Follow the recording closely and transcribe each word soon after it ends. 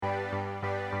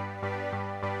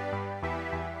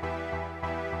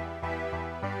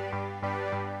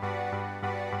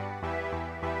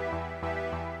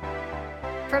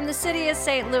From the city of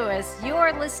St. Louis,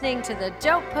 you're listening to the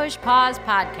Don't Push Pause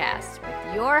podcast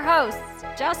with your hosts,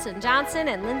 Justin Johnson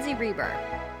and Lindsay Reber.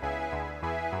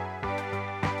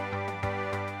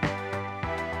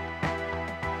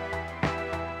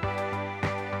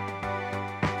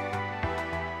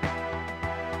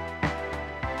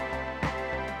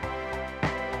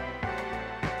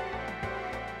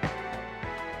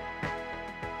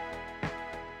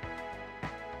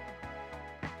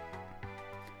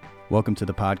 Welcome to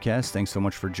the podcast. Thanks so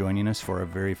much for joining us for our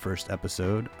very first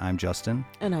episode. I'm Justin.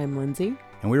 And I'm Lindsay.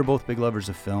 And we are both big lovers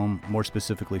of film, more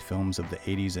specifically films of the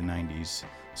 80s and 90s.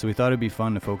 So we thought it'd be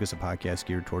fun to focus a podcast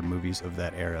geared toward movies of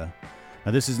that era.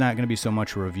 Now, this is not going to be so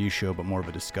much a review show, but more of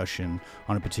a discussion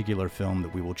on a particular film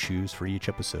that we will choose for each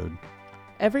episode.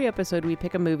 Every episode, we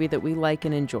pick a movie that we like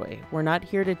and enjoy. We're not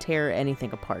here to tear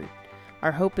anything apart.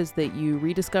 Our hope is that you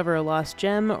rediscover a lost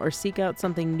gem or seek out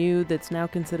something new that's now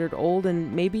considered old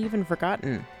and maybe even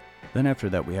forgotten. Then after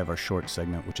that, we have our short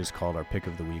segment, which is called our Pick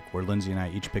of the Week, where Lindsay and I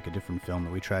each pick a different film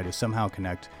that we try to somehow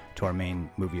connect to our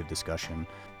main movie of discussion.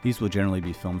 These will generally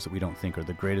be films that we don't think are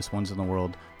the greatest ones in the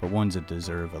world, but ones that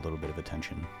deserve a little bit of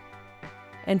attention.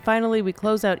 And finally, we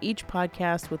close out each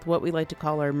podcast with what we like to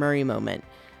call our Murray moment.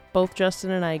 Both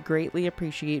Justin and I greatly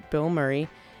appreciate Bill Murray,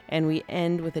 and we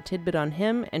end with a tidbit on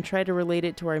him and try to relate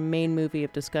it to our main movie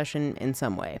of discussion in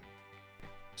some way.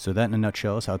 So that in a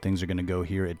nutshell is how things are going to go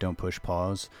here at Don't Push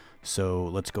Pause. So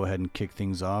let's go ahead and kick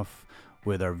things off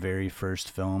with our very first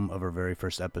film of our very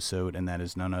first episode, and that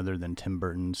is none other than Tim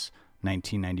Burton's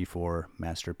 1994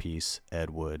 masterpiece,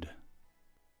 Ed Wood.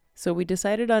 So we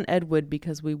decided on Ed Wood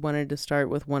because we wanted to start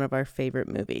with one of our favorite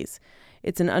movies.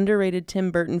 It's an underrated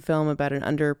Tim Burton film about an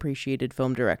underappreciated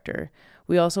film director.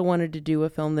 We also wanted to do a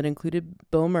film that included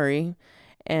Bill Murray,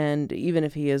 and even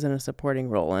if he is in a supporting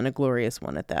role, and a glorious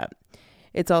one at that.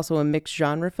 It's also a mixed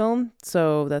genre film,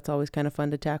 so that's always kind of fun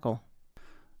to tackle.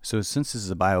 So since this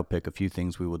is a biopic, a few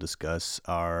things we will discuss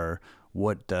are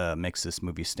what makes this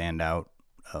movie stand out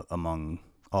among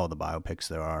all the biopics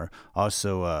there are.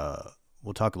 Also,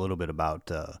 we'll talk a little bit about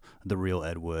the real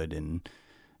Ed Wood and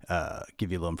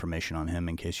give you a little information on him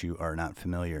in case you are not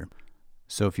familiar.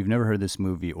 So if you've never heard this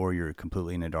movie or you're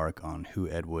completely in the dark on who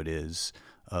Ed Wood is,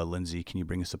 Lindsay, can you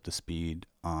bring us up to speed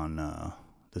on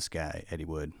this guy, Eddie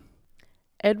Wood?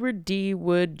 Edward D.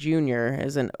 Wood Jr.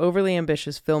 is an overly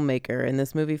ambitious filmmaker, and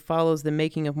this movie follows the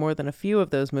making of more than a few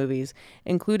of those movies,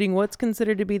 including what's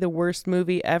considered to be the worst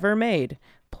movie ever made,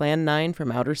 Plan 9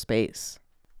 from Outer Space.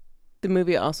 The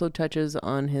movie also touches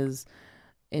on his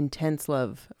intense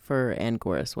love for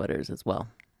Angora sweaters as well.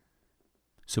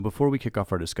 So before we kick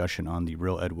off our discussion on the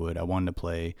real Ed Wood, I wanted to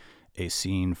play a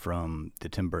scene from the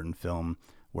Tim Burton film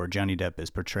where Johnny Depp is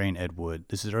portraying Ed Wood.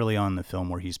 This is early on in the film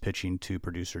where he's pitching to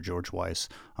producer George Weiss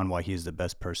on why he is the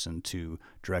best person to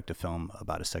direct a film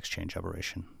about a sex change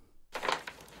operation.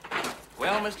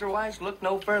 Well, Mr. Weiss, look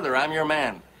no further. I'm your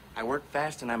man. I work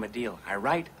fast and I'm a deal. I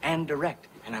write and direct,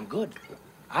 and I'm good.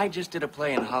 I just did a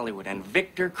play in Hollywood, and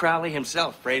Victor Crowley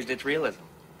himself praised its realism.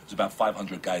 There's about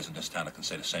 500 guys in this town that can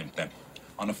say the same thing.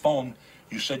 On the phone,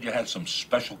 you said you had some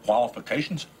special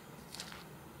qualifications?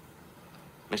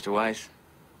 Mr. Weiss,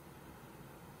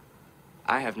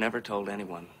 I have never told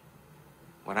anyone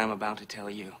what I'm about to tell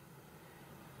you,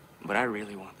 but I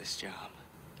really want this job.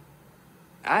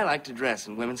 I like to dress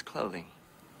in women's clothing.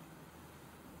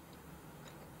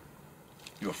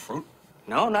 You a fruit?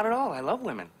 No, not at all. I love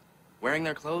women. Wearing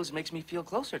their clothes makes me feel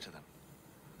closer to them.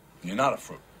 You're not a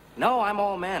fruit. No, I'm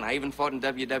all man. I even fought in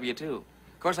WW2. Of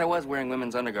course, I was wearing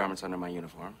women's undergarments under my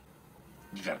uniform.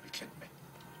 You gotta be kidding me.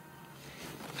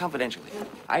 Confidentially,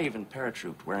 I even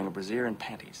paratrooped wearing a brassiere and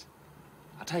panties.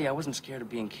 I'll tell you, I wasn't scared of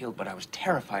being killed, but I was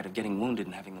terrified of getting wounded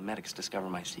and having the medics discover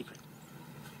my secret.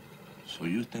 So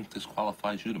you think this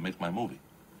qualifies you to make my movie?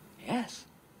 Yes.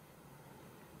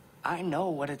 I know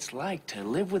what it's like to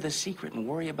live with a secret and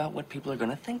worry about what people are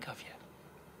going to think of you.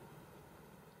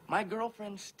 My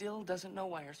girlfriend still doesn't know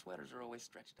why her sweaters are always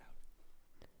stretched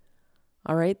out.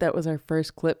 All right, that was our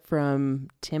first clip from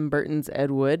Tim Burton's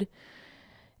Ed Wood.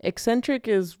 Eccentric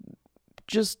is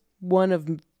just one of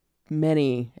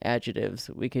many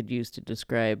adjectives we could use to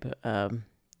describe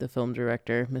the film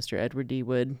director, Mr. Edward D.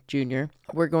 Wood Jr.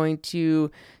 We're going to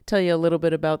tell you a little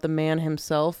bit about the man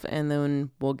himself, and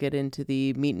then we'll get into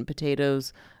the meat and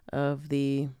potatoes of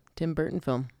the Tim Burton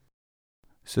film.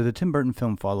 So the Tim Burton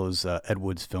film follows Ed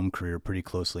Wood's film career pretty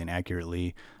closely and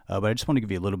accurately, but I just want to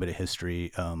give you a little bit of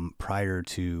history prior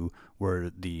to where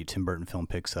the Tim Burton film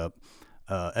picks up.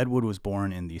 Ed Wood was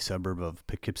born in the suburb of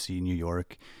Poughkeepsie, New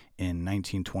York in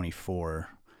 1924,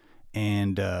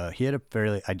 and he had a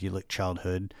fairly idyllic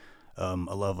childhood. a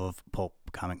love of pulp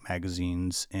comic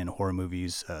magazines and horror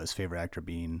movies, his favorite actor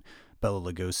being Bela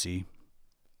Lugosi.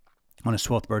 On his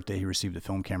 12th birthday, he received a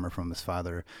film camera from his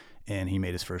father, and he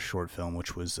made his first short film,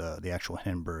 which was the actual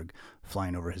Hindenburg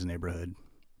flying over his neighborhood.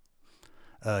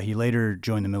 He later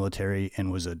joined the military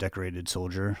and was a decorated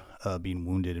soldier, being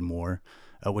wounded in war,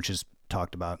 which is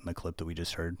talked about in the clip that we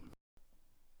just heard.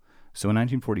 So in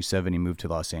 1947, he moved to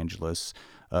Los Angeles,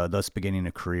 thus beginning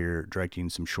a career directing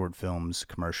some short films,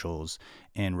 commercials,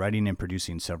 and writing and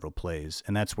producing several plays.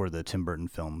 And that's where the Tim Burton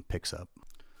film picks up.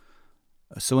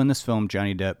 So in this film,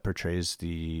 Johnny Depp portrays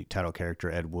the title character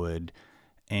Ed Wood,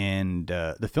 and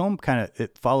the film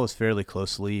it follows fairly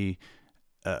closely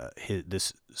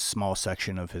this small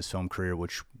section of his film career,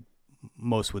 which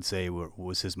most would say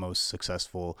was his most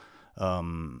successful.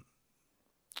 In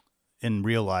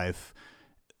real life,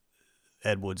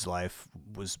 Ed Wood's life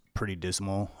was pretty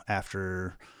dismal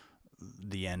after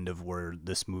the end of where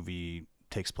this movie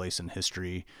takes place in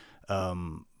history.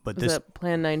 But is that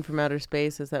Plan 9 from Outer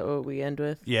Space? Is that what we end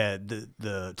with? Yeah,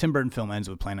 the Tim Burton film ends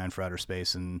with Plan 9 for Outer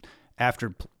Space, and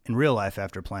in real life,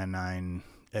 after Plan 9,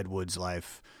 Ed Wood's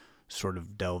life sort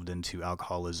of delved into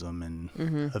alcoholism and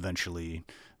eventually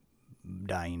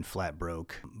dying flat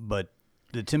broke. But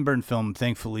the Tim Burton film,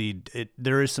 thankfully,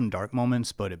 there is some dark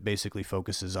moments, but it basically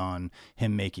focuses on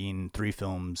him making 3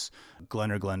 films: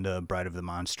 Glen or Glenda, Bride of the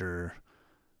Monster,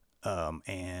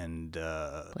 and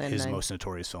his most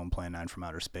notorious film, Plan 9 from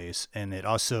Outer Space. And it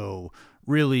also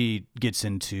really gets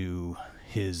into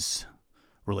his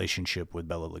relationship with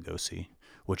Bela Lugosi,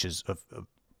 which is a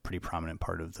pretty prominent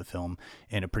part of the film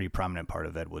and a pretty prominent part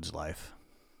of Ed Wood's life.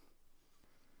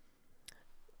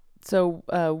 So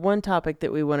one topic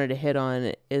that we wanted to hit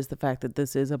on is the fact that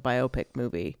this is a biopic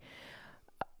movie.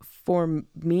 For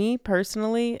me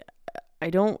personally,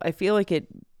 I feel like it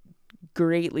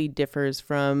greatly differs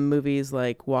from movies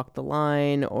like Walk the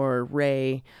Line or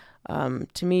Ray.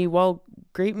 To me, while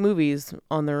great movies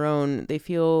on their own, they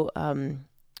feel,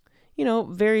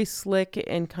 very slick,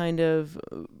 and kind of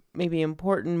maybe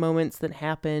important moments that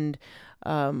happened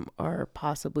are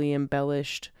possibly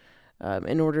embellished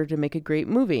in order to make a great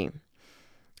movie.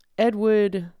 Ed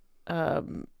Wood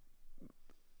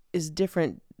is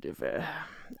different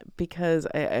because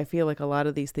I feel like a lot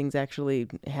of these things actually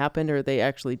happened, or they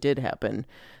actually did happen.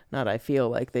 Not I feel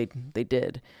like they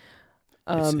did.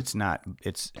 This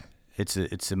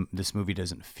movie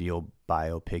doesn't feel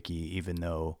biopic-y, even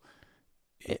though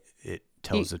it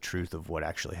tells the truth of what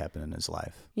actually happened in his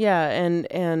life. Yeah,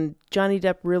 and Johnny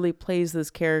Depp really plays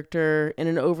this character in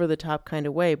an over-the-top kind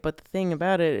of way. But the thing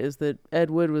about it is that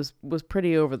Ed Wood was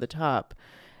pretty over-the-top.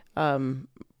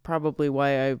 Probably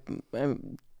why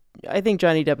I think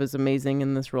Johnny Depp is amazing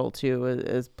in this role too,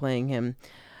 as playing him.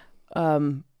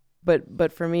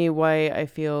 But for me, why I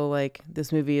feel like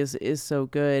this movie is so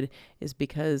good is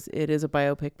because it is a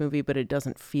biopic movie, but it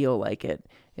doesn't feel like it.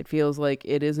 It feels like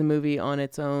it is a movie on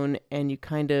its own, and you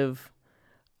kind of,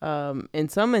 in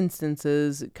some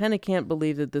instances, kind of can't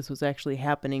believe that this was actually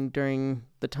happening during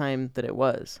the time that it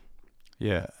was.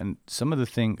 Yeah, and some of the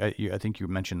thing I think you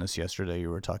mentioned this yesterday. You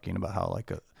were talking about how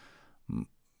like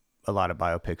a lot of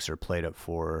biopics are played up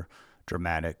for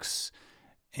dramatics,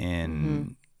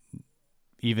 and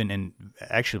even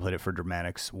actually played it for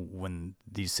dramatics when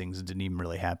these things didn't even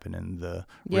really happen in the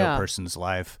real person's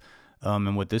life.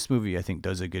 And what this movie, I think,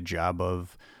 does a good job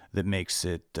of, that makes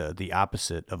it the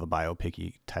opposite of a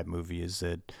biopic-y type movie, is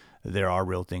that there are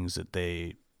real things that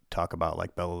they talk about,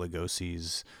 like Bela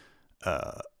Lugosi's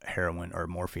heroin or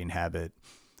morphine habit.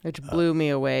 Which blew me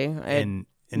away. I had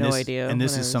no idea. And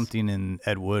this is something in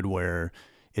Ed Wood where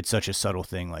it's such a subtle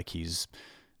thing, like he's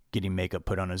getting makeup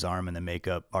put on his arm, and the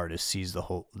makeup artist sees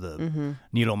the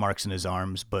needle marks in his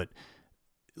arms. But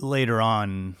later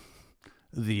on,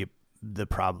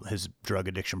 his drug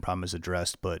addiction problem is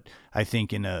addressed. But I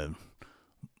think in a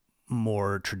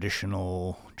more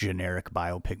traditional, generic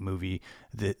biopic movie,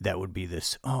 that would be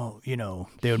this,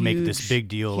 they would make this big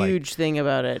deal, huge thing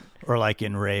about it. Or like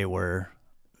in Ray, where,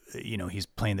 he's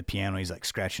playing the piano, he's like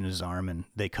scratching his arm, and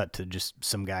they cut to just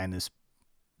some guy in this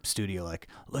studio like,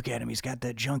 look at him, he's got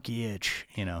that junkie itch,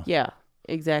 Yeah,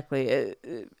 exactly.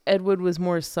 Ed Wood was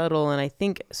more subtle, and I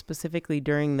think specifically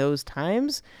during those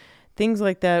times, things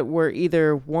like that were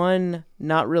either, one,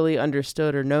 not really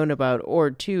understood or known about, or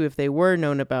two, if they were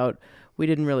known about, we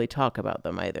didn't really talk about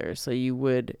them either. So it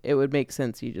would make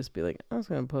sense. You just be like, I was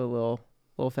going to put a little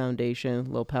foundation, a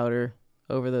little powder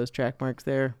over those track marks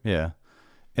there. Yeah.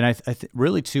 And I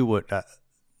really too, what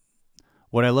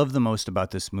I love the most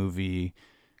about this movie,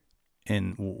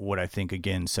 and what I think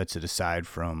again sets it aside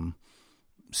from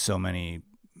so many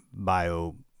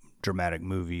biodramatic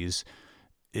movies,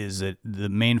 is that the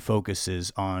main focus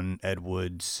is on Ed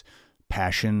Wood's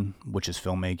passion, which is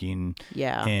filmmaking,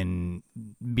 and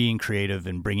being creative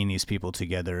and bringing these people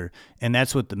together. And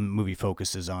that's what the movie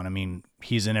focuses on. I mean,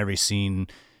 he's in every scene.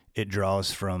 It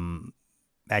draws from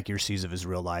accuracies of his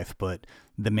real life, but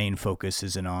the main focus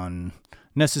isn't on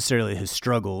necessarily his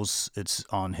struggles. It's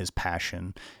on his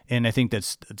passion. And I think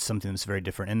that's something that's very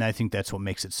different. And I think that's what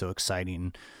makes it so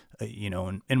exciting,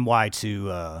 and why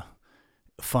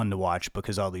fun to watch,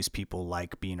 because all these people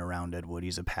like being around Ed Wood.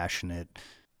 He's a passionate,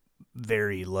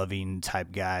 very loving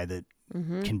type guy that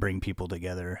can bring people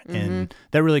together. And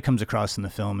that really comes across in the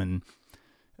film and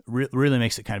really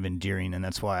makes it kind of endearing. And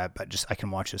that's why I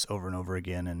can watch this over and over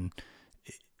again. And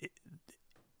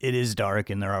it is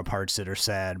dark and there are parts that are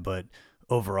sad, but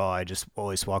overall I just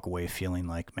always walk away feeling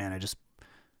like, man, I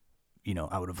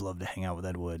would have loved to hang out with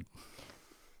Ed Wood.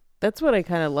 That's what I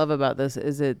kind of love about this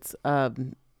is it's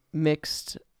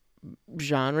mixed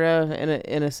genre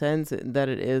in a sense, that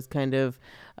it is kind of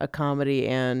a comedy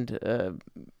and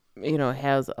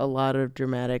has a lot of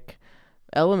dramatic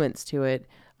elements to it.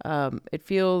 It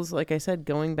feels, like I said,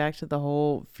 going back to the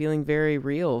whole feeling very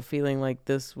real, feeling like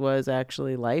this was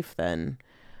actually life then.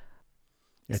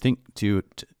 I think to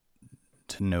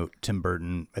note Tim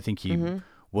Burton, I think he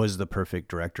was the perfect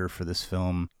director for this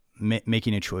film,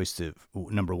 making a choice to,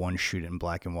 number one, shoot it in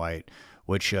black and white,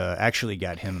 which actually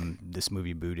got him this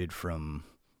movie booted from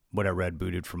what I read,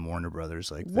 booted from Warner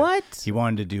Brothers. Like, what? He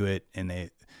wanted to do it, and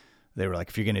they were like,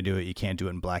 if you're going to do it, you can't do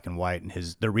it in black and white. And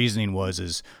the reasoning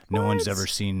was no one's ever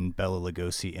seen Bela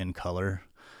Lugosi in color.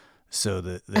 So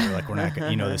they were like, we're not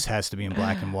going to, this has to be in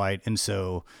black and white. And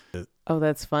so, oh,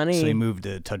 that's funny. So they moved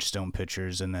to Touchstone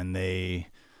Pictures, and then they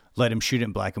let him shoot it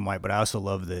in black and white. But I also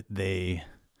love that they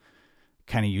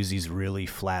kind of use these really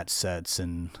flat sets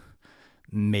and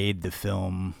made the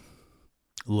film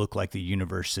look like the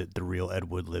universe that the real Ed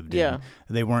Wood lived in.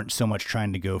 They weren't so much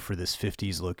trying to go for this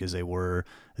 50s look as they were,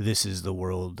 this is the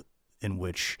world in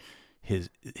which his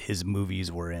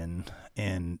movies were in.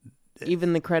 And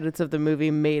even the credits of the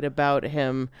movie made about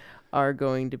him are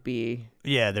going to be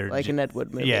they're like an Ed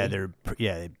Wood movie.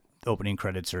 The opening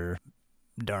credits are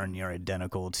darn near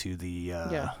identical to the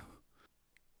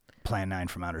Plan 9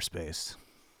 from Outer Space.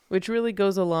 Which really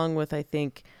goes along with, I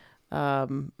think,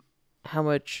 how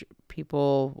much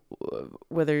people,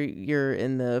 whether you're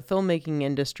in the filmmaking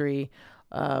industry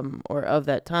or of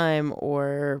that time,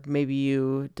 or maybe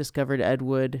you discovered Ed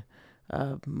Wood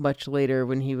much later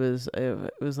when he was,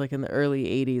 it was like in the early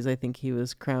 80s, I think he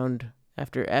was crowned,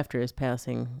 after his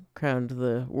passing, crowned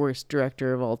the worst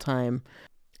director of all time.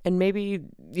 And maybe,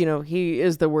 he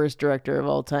is the worst director of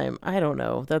all time. I don't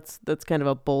know. That's kind of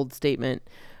a bold statement.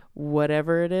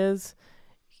 Whatever it is,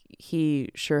 he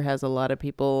sure has a lot of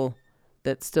people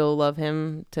that still love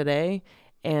him today.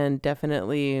 And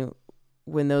definitely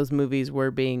when those movies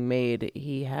were being made,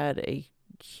 he had a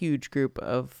huge group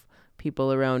of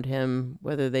people around him,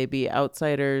 whether they be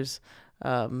outsiders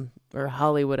or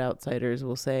Hollywood outsiders,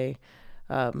 we'll say,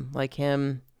 like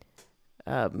him.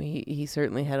 He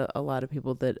certainly had a lot of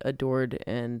people that adored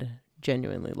and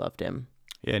genuinely loved him.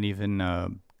 Yeah, and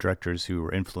even directors who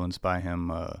were influenced by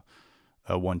him,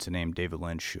 one to name David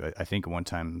Lynch. I think one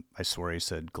time I swore he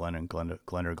said Glenn or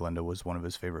Glenda was one of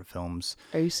his favorite films.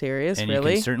 Are you serious? And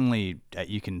really?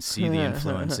 You can see the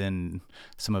influence in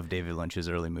some of David Lynch's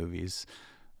early movies.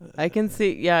 I can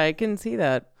see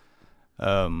that.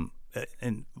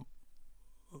 And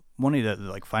one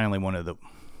of the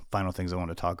final things I want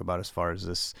to talk about as far as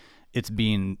this, it's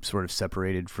being sort of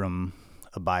separated from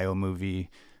a bio movie,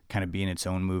 kind of being its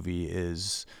own movie,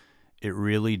 is it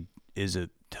really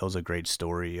tells a great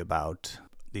story about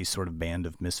these sort of band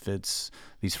of misfits,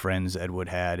 these friends Ed Wood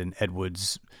had, and Ed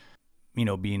Wood's,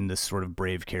 being this sort of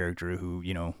brave character who,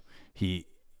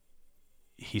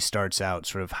 he starts out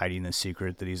sort of hiding the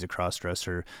secret that he's a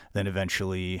cross-dresser, then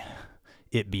eventually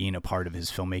it being a part of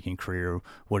his filmmaking career,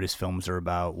 what his films are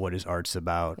about, what his art's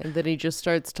about. And then he just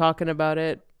starts talking about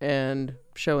it and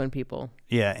showing people.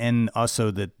 Yeah, and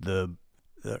also that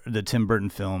the Tim Burton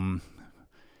film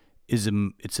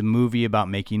it's a movie about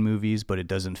making movies, but it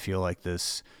doesn't feel like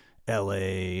this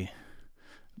LA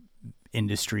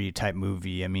industry type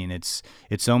movie. I mean, it's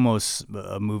almost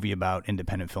a movie about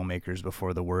independent filmmakers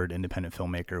before the word independent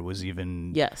filmmaker was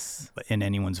even in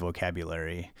anyone's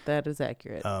vocabulary. That is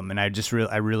accurate. And I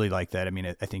really like that. I mean,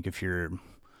 I think if you're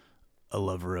a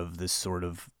lover of this sort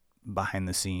of behind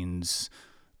the scenes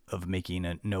of making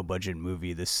a no budget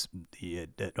movie,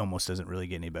 it almost doesn't really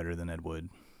get any better than Ed Wood.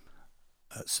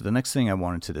 So the next thing I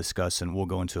wanted to discuss, and we'll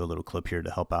go into a little clip here to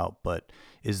help out, but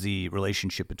is the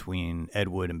relationship between Ed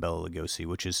Wood and Bela Lugosi,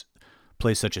 which is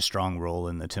plays such a strong role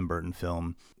in the Tim Burton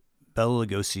film. Bela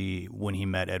Lugosi, when he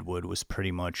met Ed Wood, was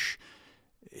pretty much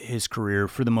his career,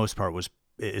 for the most part, was,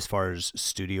 as far as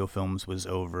studio films, was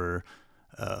over.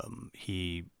 I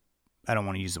don't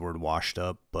want to use the word washed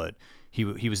up, but he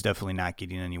was definitely not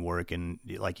getting any work, and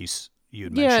like you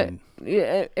had mentioned.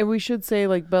 Yeah, and we should say,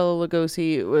 like, Bela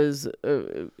Lugosi was,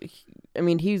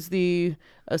 he's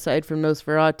aside from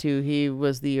Nosferatu, he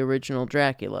was the original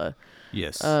Dracula.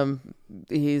 Yes.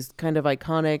 He's kind of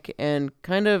iconic, and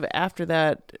kind of after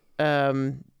that,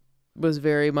 was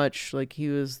very much like he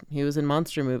was in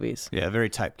monster movies. Yeah, very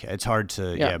typecast. It's hard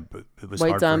to, it was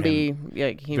White hard Zombie, for him.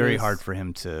 yeah, Very hard for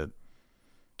him to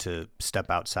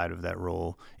step outside of that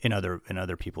role in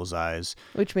other people's eyes.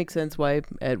 Which makes sense why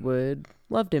Ed Wood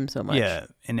loved him so much. Yeah,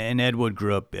 and Ed Wood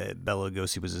grew up, Bela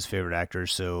Lugosi was his favorite actor,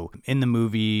 so in the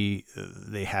movie,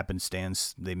 they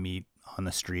happenstance, they meet on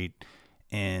the street,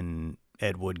 and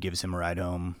Ed Wood gives him a ride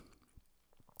home,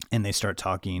 and they start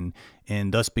talking,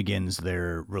 and thus begins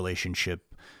their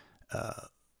relationship,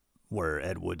 where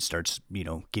Ed Wood starts,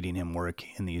 getting him work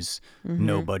in these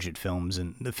no-budget films,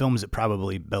 and the films that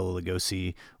probably Bela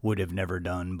Lugosi would have never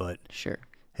done, but sure,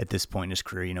 at this point in his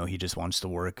career, he just wants to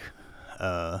work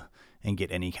and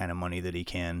get any kind of money that he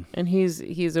can. And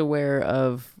he's aware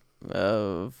of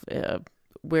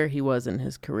where he was in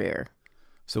his career.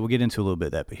 So we'll get into a little bit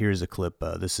of that, but here's a clip.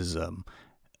 This is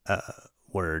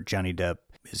where Johnny Depp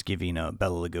is giving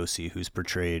Bela Lugosi, who's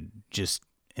portrayed just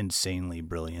insanely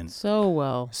brilliant,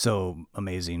 so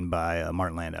amazing by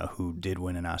Martin Landau, who did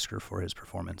win an Oscar for his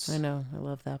performance. I know, I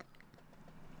love that.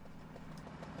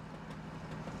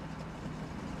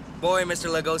 Boy, Mr.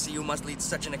 Lugosi, you must lead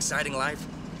such an exciting life.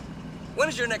 When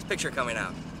is your next picture coming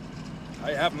out?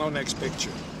 I have no next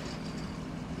picture.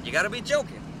 You gotta be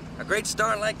joking. A great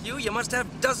star like you must have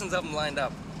dozens of them lined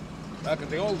up. Back in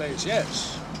the old days,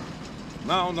 yes.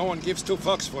 Now no one gives two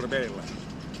fucks for a Bela.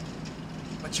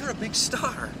 But you're a big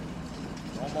star.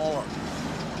 No more.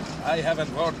 I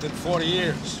haven't worked in 40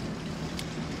 years.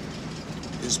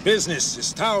 This business,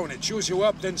 this town, it chews you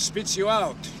up, then spits you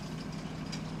out.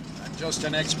 I'm just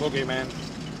an ex-boogeyman.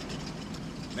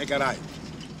 Make it right.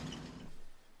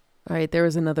 All right, there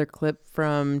was another clip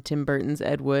from Tim Burton's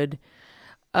Ed Wood.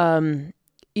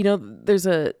 There's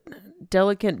a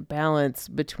delicate balance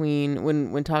between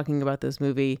when talking about this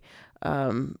movie,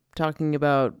 talking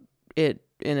about it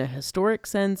in a historic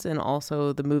sense and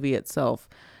also the movie itself.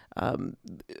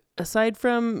 Aside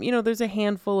from, there's a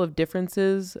handful of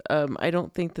differences. I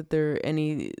don't think that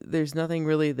there's nothing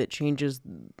really that changes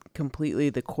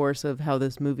completely the course of how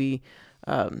this movie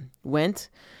went.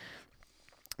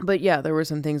 But yeah, there were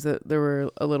some things that there were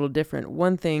a little different.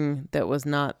 One thing that was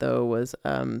not, though, was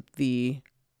the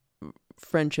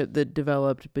friendship that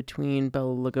developed between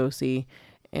Bela Lugosi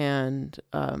and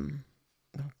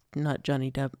not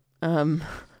Johnny Depp,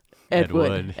 Ed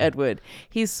Wood. Ed Wood.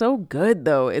 He's so good,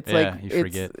 though. It's like you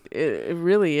forget. It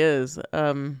really is.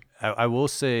 I will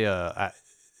say I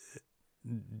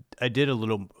did a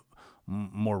lot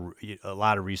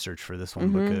of research for this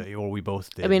one because, or we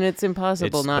both did. I mean, it's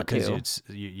impossible not to. Because it's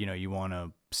you want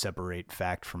to separate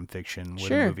fact from fiction with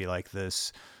Sure. a movie like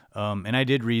this. And I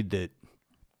did read that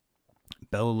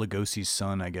Bela Lugosi's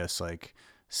son, I guess,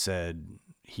 said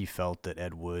he felt that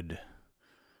Ed Wood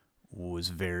was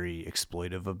very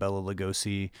exploitive of Bela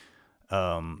Lugosi,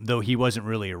 though he wasn't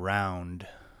really around.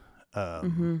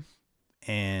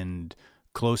 And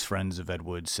close friends of Ed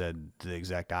Wood said the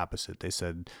exact opposite. They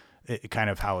said kind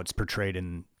of how it's portrayed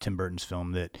in Tim Burton's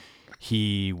film, that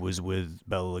he was with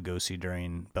Bela Lugosi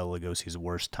during Bela Lugosi's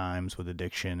worst times with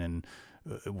addiction and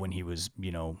when he was,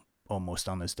 almost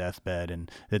on his deathbed, and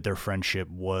that their friendship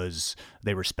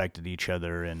they respected each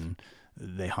other and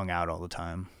they hung out all the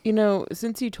time.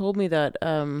 Since you told me that,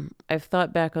 I've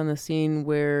thought back on the scene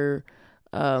where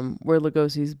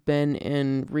Lugosi's been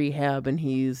in rehab and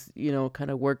he's, kind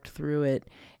of worked through it,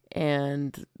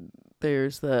 and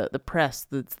there's the press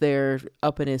that's there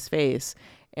up in his face,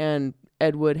 and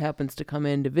Ed Wood happens to come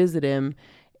in to visit him,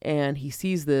 and he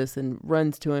sees this and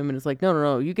runs to him and is like,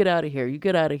 no, you get out of here. You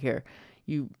get out of here.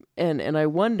 And I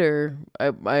wonder,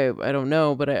 I don't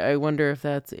know, but I wonder if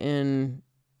that's in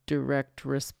direct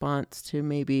response to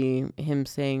maybe him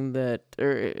saying that,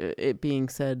 or it being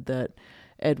said that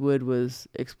Ed Wood was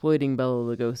exploiting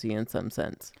Bela Lugosi in some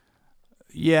sense.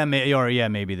 Yeah,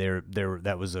 maybe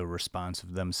that was a response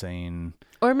of them saying,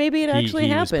 or maybe it actually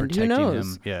happened. Who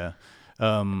knows? Him. Yeah.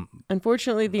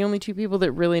 Unfortunately, the only two people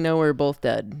that really know are both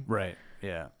dead. Right.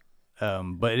 Yeah.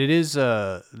 But it is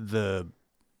that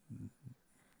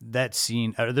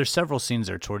scene. There's several scenes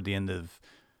there toward the end of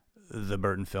the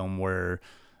Burton film where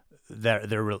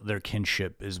their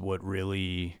kinship is what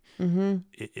really,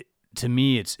 to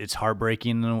me, it's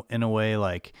heartbreaking in a way.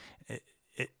 Like,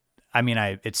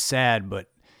 it's sad, but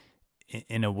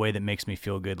in a way that makes me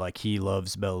feel good. Like, he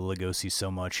loves Bela Lugosi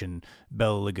so much, and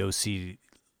Bela Lugosi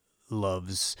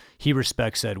he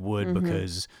respects Ed Wood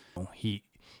because he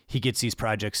gets these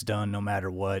projects done no matter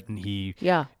what, and he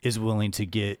is willing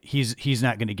to he's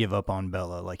not going to give up on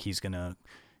Bela. Like, he's going to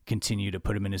continue to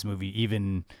put him in his movie,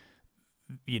 even,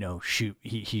 shoot.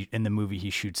 He in the movie, he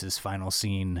shoots this final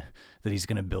scene that he's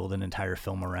going to build an entire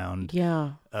film around.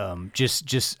 Yeah.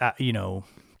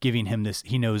 Giving him this,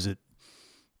 he knows that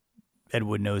Ed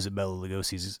Wood knows that Bela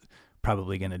Lugosi's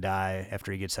probably going to die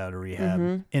after he gets out of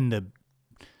rehab in the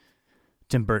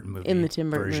Tim Burton movie. In the Tim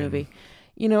Burton movie.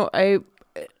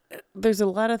 There's a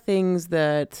lot of things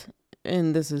that,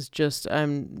 and this is just,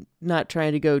 I'm not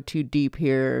trying to go too deep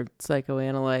here,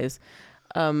 psychoanalyze.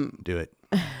 Do it.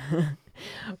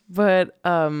 But,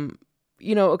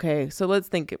 okay, so let's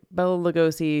think. Bela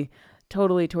Lugosi,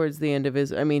 totally towards the end of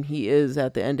he is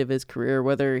at the end of his career,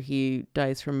 whether he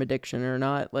dies from addiction or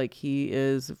not. Like, he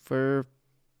is, for,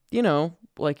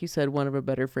 like you said, one of a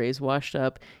better phrase, washed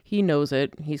up. He knows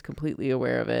it. He's completely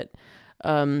aware of it.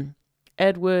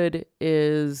 Ed Wood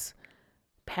is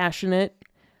passionate,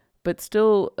 but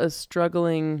still a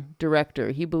struggling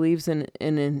director. He believes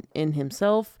in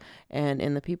himself and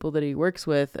in the people that he works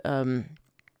with.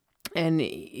 And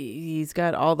he's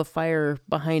got all the fire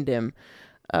behind him.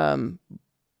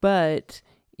 But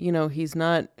he's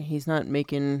not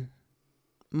making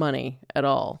money at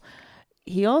all.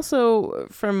 He also,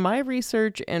 from my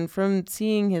research and from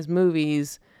seeing his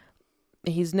movies,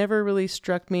 he's never really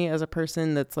struck me as a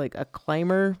person that's like a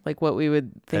climber, like what we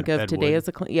would think of today as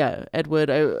Ed Wood.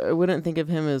 I wouldn't think of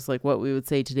him as like what we would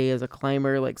say today as a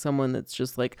climber, like someone that's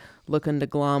just like looking to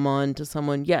glom on to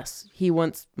someone. Yes, he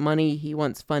wants money, he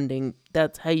wants funding.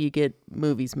 That's how you get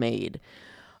movies made.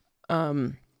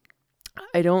 There's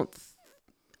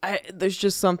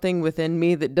just something within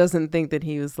me that doesn't think that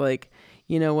he was like,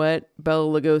 you know what,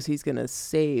 Bela Lugosi's gonna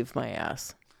save my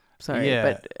ass. Sorry,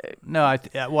 but no, I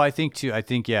think too. I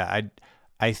think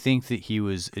I think that he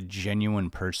was a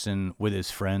genuine person with his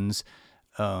friends.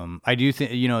 I do think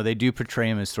they do portray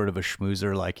him as sort of a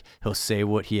schmoozer. Like, he'll say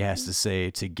what he has to say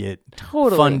to get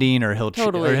funding, or he'll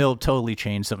totally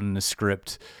change something in the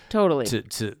script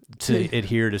to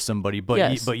adhere to somebody.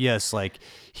 But yes, like,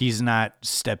 he's not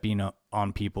stepping up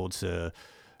on people to.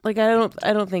 Like, I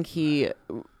don't think he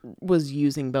was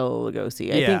using Bela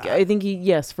Lugosi. I think he,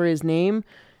 yes, for his name,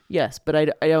 yes, but I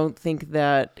don't think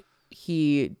that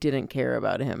he didn't care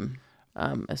about him,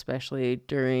 especially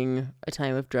during a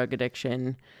time of drug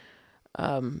addiction.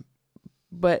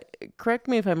 But correct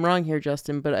me if I'm wrong here,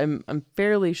 Justin, but I'm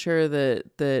fairly sure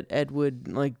that Ed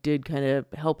Wood did kind of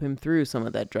help him through some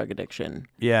of that drug addiction.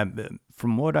 Yeah,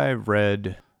 from what I've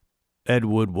read, Ed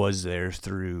Wood was there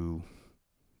through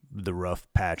the rough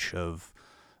patch of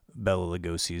Bela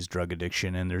Lugosi's drug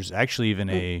addiction, and there's actually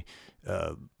even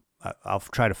I'll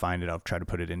try to find it. I'll try to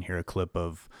put it in here. A clip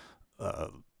of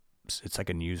it's like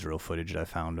a newsreel footage that I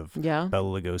found of Bela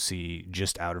Lugosi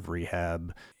just out of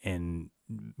rehab, and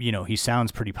he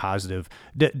sounds pretty positive.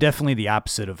 Definitely the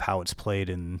opposite of how it's played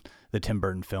in the Tim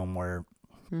Burton film, where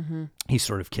he's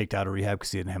sort of kicked out of rehab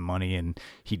because he didn't have money, and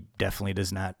he definitely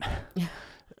does not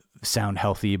sound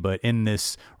healthy. But in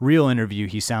this real interview,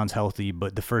 he sounds healthy,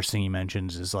 but the first thing he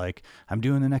mentions is like, I'm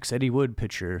doing the next Eddie Wood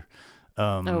picture.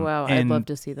 Oh wow, I'd love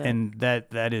to see that. And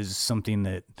that is something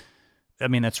that,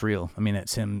 that's real.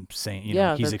 That's him saying,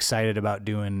 he's excited about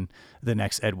doing the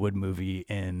next Ed Wood movie.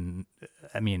 And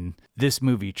this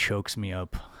movie chokes me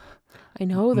up. I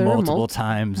know, there multiple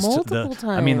times. Multiple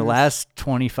times. The last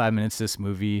 25 minutes of this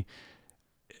movie,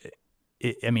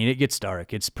 it gets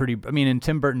dark. It's pretty, and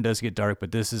Tim Burton does get dark,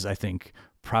 but this is, I think,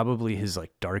 probably his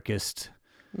darkest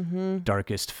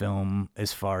film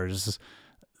as far as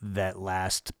that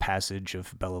last passage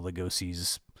of Bela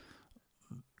Lugosi's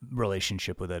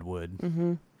relationship with Ed Wood.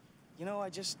 Mm-hmm.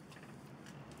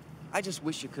 I just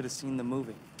wish you could have seen the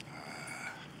movie.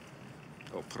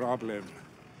 No problem.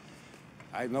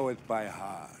 I know it by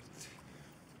heart.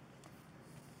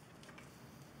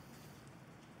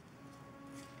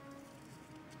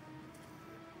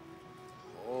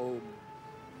 Home.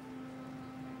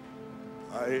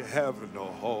 I have no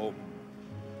home.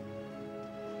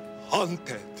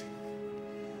 Haunted.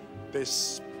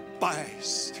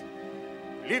 Despised.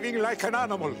 Living like an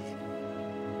animal.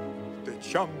 The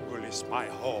jungle is my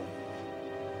home.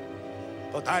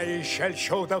 But I shall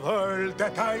show the world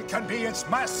that I can be its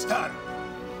master.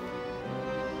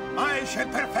 I shall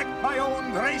perfect my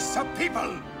own race of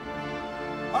people.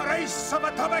 A race of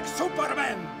atomic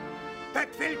supermen. that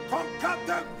will conquer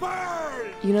the world!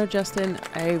 You know, Justin,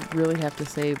 I really have to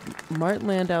say, Martin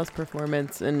Landau's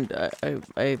performance, and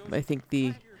I think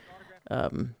the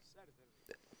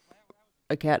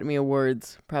Academy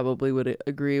Awards probably would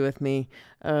agree with me,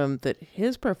 that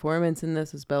his performance in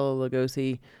this as Bela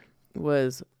Lugosi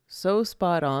was so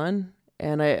spot on,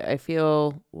 and I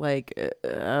feel like,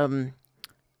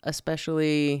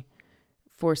 especially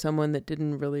for someone that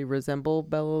didn't really resemble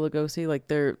Bela Lugosi, like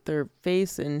their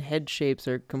face and head shapes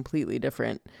are completely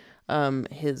different.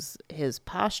 His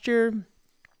posture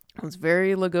was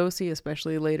very Lugosi,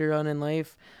 especially later on in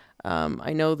life.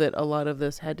 I know that a lot of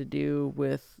this had to do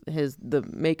with the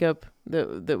makeup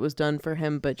that was done for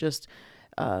him, but just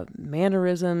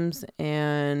mannerisms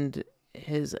and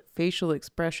his facial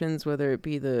expressions, whether it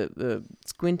be the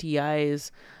squinty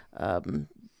eyes,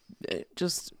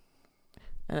 just.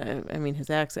 I mean, his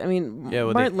accent. I mean, yeah,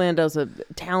 well, Martin Landau's a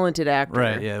talented actor.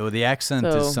 Right, yeah. Well, the accent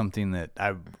is something that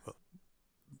I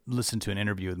listened to an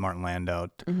interview with Martin Landau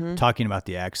talking about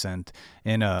the accent.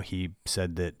 And he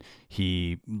said that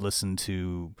he listened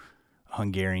to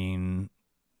Hungarian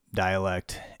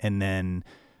dialect. And then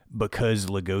because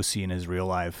Lugosi in his real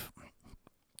life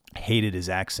hated his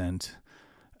accent,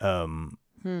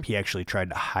 he actually tried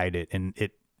to hide it. And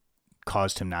it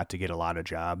caused him not to get a lot of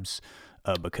jobs.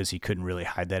 Because he couldn't really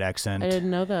hide that accent. I didn't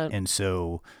know that. And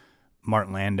so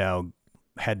Martin Landau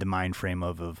had the mind frame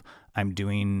of I'm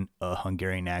doing a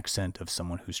Hungarian accent of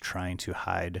someone who's trying to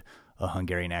hide a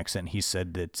Hungarian accent. He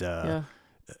said that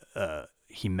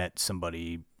he met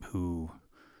somebody who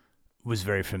was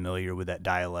very familiar with that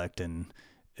dialect, and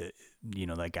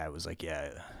that guy was like,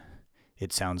 yeah,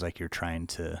 it sounds like you're trying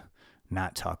to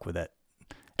not talk with that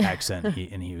accent.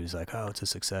 He was like, oh, it's a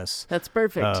success. That's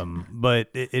perfect. But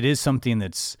it is something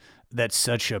that's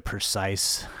such a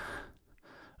precise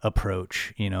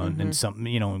approach, and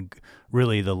some,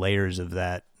 really the layers of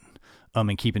that,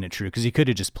 and keeping it true, because he could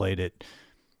have just played it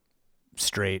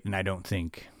straight, and I don't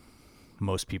think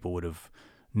most people would have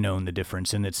known the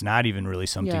difference. And it's not even really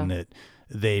something that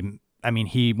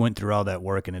he went through all that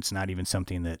work, and it's not even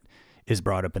something that is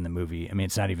brought up in the movie. I mean,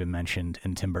 it's not even mentioned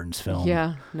in Tim Burton's film.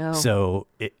 Yeah, no. So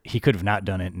he could have not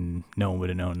done it, and no one would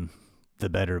have known the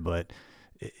better. But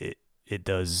it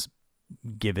does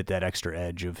give it that extra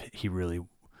edge of he really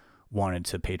wanted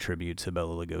to pay tribute to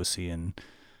Bela Lugosi, and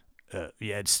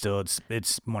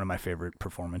it's one of my favorite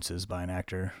performances by an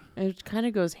actor. It kind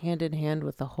of goes hand in hand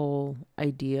with the whole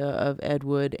idea of Ed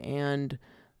Wood and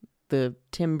the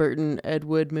Tim Burton Ed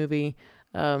Wood movie.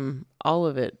 All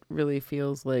of it really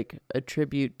feels like a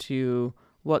tribute to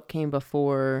what came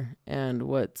before and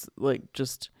what's like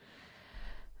just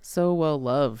so well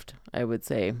loved, I would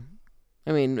say.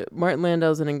 I mean, Martin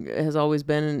Landau has always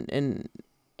been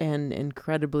an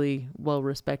incredibly well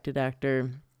respected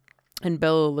actor, and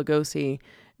Bela Lugosi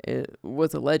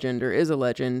was a legend, or is a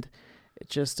legend. It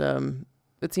just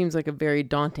it seems like a very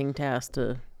daunting task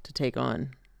to take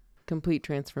on. Complete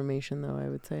transformation, though, I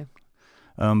would say.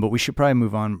 But we should probably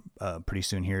move on pretty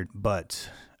soon here. But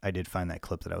I did find that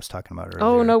clip that I was talking about earlier.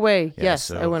 Oh, no way. Yeah, yes,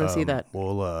 so, I want to see that.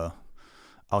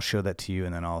 I'll show that to you,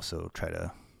 and then I'll also try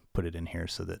to put it in here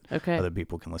so that other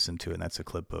people can listen to it. And that's a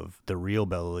clip of the real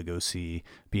Bela Lugosi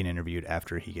being interviewed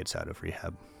after he gets out of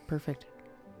rehab. Perfect.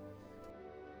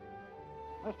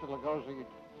 Mr. Lugosi,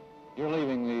 you're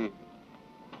leaving the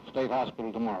state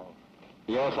hospital tomorrow.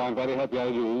 Yes, I'm very happy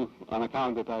I do, on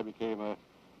account that I became a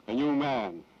new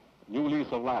man. New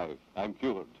lease of life. I'm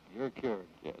cured. You're cured.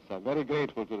 Yes, I'm very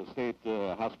grateful to the state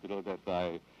hospital that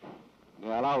they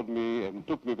allowed me and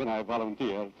took me when I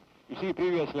volunteered. You see,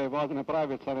 previously I was in a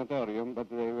private sanatorium, but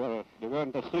they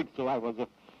weren't as strict, so I was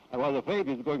afraid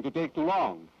it was going to take too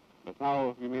long. But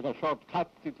now we made a short cut.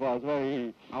 It was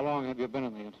very... How long have you been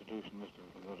in the institution, Mr.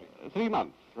 Lugosi? 3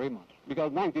 months. 3 months.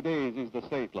 Because 90 days is the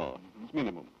state law. It's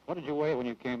minimum. What did you weigh when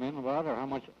you came in about, or how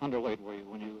much underweight were you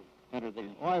when you entered the...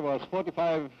 Oh, I was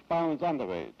 45 pounds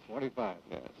underweight. 45?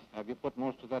 Yes. Have you put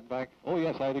most of that back? Oh,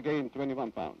 yes, I regained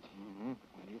 21 pounds. Mm-hmm.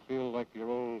 And you feel like your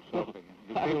old self again.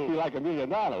 I feel like $1 million.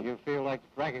 You feel like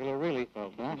Dracula really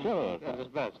felt, huh? Sure. At his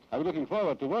best. I'm looking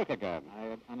forward to work again.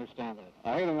 I understand that.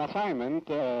 I had an assignment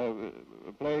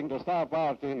playing the star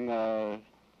part in The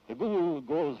Ghoul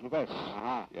Goes West.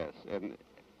 Uh-huh. Yes, and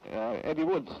Eddie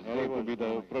Woods will be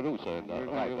the producer. And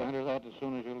you'll enter that as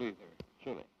soon as you leave there.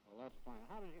 Surely. Well, that's fine.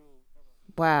 How did you...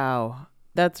 Wow.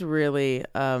 That's really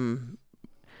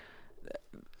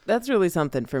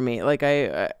something for me. Like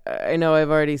I know I've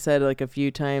already said like a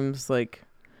few times, like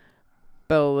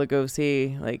Bela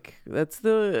Lugosi, like that's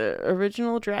the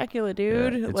original Dracula,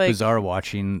 dude. Yeah, it's like, bizarre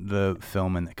watching the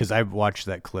film, and because I watched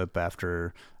that clip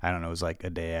after, I don't know, it was like a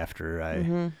day after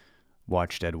I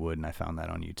watched Ed Wood, and I found that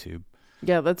on YouTube.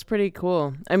 Yeah, that's pretty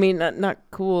cool. I mean, not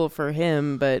cool for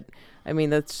him, but I mean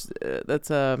that's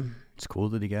It's cool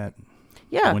that he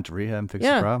went to rehab and fixed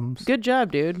the problems. Good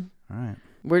job, dude. All right.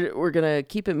 We're gonna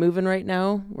keep it moving right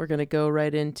now. We're gonna go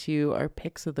right into our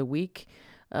picks of the week.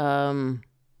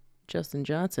 Justin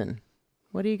Johnson,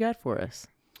 what do you got for us?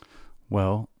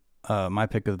 Well, my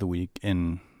pick of the week,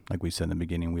 and like we said in the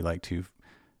beginning, we like to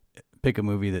pick a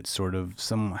movie that sort of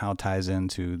somehow ties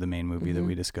into the main movie that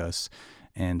we discuss.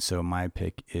 And so my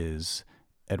pick is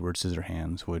Edward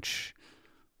Scissorhands, which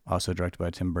also directed by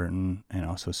Tim Burton and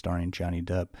also starring Johnny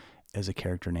Depp as a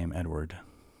character named Edward.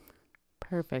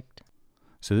 Perfect.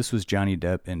 So this was Johnny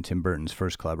Depp and Tim Burton's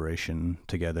first collaboration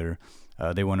together.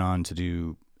 They went on to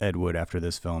do Ed Wood after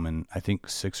this film, and I think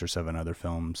 6 or 7 other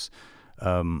films.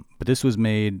 But this was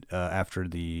made after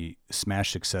the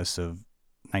smash success of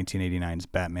 1989's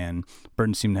Batman.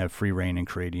 Burton seemed to have free reign in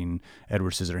creating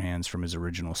Edward Scissorhands from his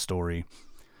original story.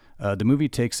 The movie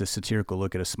takes a satirical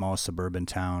look at a small suburban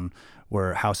town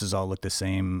where houses all look the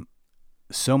same,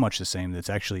 so much the same that it's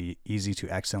actually easy to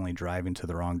accidentally drive into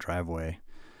the wrong driveway.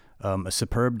 A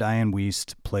superb Diane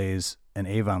Wiest plays an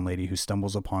Avon lady who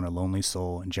stumbles upon a lonely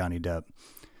soul in Johnny Depp.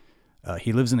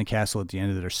 He lives in a castle at the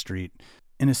end of their street.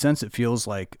 In a sense, it feels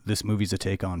like this movie's a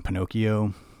take on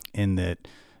Pinocchio, in that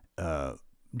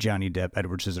Johnny Depp,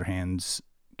 Edward Scissorhands'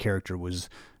 character, was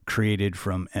created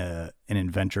from an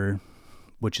inventor,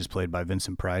 which is played by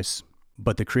Vincent Price.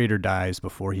 But the creator dies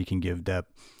before he can give Depp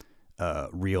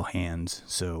real hands.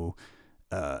 So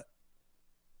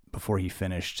before he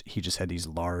finished, he just had these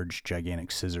large,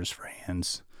 gigantic scissors for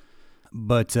hands.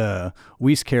 But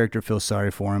Wiest's character feels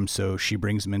sorry for him, so she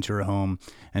brings him into her home,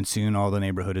 and soon all the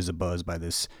neighborhood is abuzz by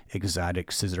this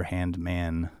exotic scissor hand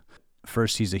man.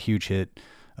 First, he's a huge hit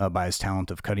by his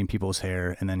talent of cutting people's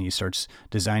hair, and then he starts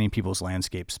designing people's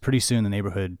landscapes. Pretty soon, the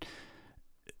neighborhood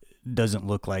doesn't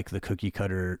look like the cookie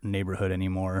cutter neighborhood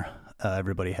anymore.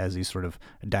 Everybody has these sort of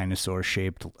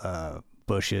dinosaur-shaped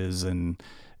bushes, and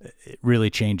it really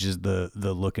changes the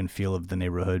look and feel of the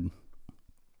neighborhood.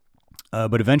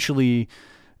 But eventually,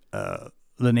 the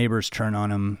neighbors turn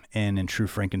on him, and in true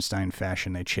Frankenstein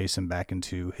fashion, they chase him back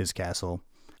into his castle.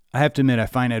 I have to admit, I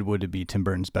find Ed Wood to be Tim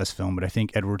Burton's best film, but I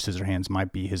think Edward Scissorhands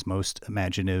might be his most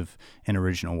imaginative and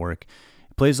original work.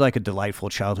 It plays like a delightful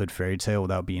childhood fairy tale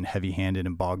without being heavy-handed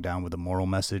and bogged down with a moral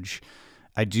message.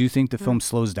 I do think the film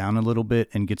slows down a little bit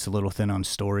and gets a little thin on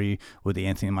story with the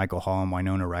Anthony Michael Hall and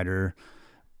Winona Ryder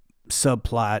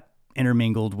subplot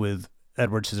intermingled with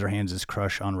Edward Scissorhands'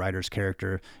 crush on Ryder's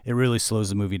character. It really slows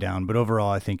the movie down, but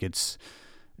overall I think it's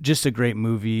just a great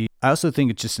movie. I also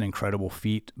think it's just an incredible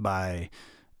feat by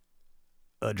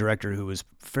a director who was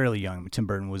fairly young. Tim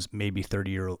Burton was maybe 30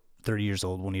 years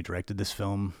old when he directed this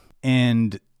film,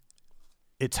 and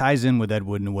it ties in with Ed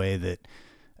Wood in a way that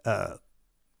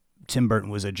Tim Burton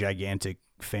was a gigantic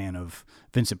fan of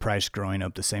Vincent Price growing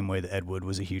up, the same way that Ed Wood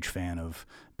was a huge fan of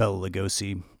Bela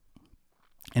Lugosi.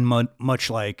 And much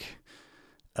like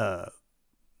Plan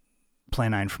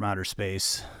 9 from Outer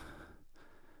Space,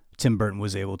 Tim Burton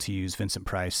was able to use Vincent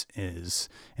Price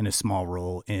in a small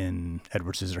role in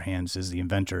Edward Scissorhands as the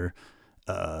inventor,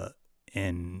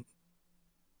 and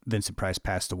Vincent Price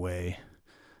passed away,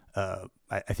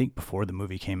 I think before the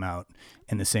movie came out,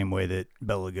 in the same way that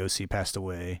Bela Lugosi passed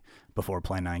away before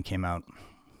Plan 9 came out.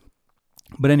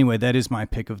 But anyway, that is my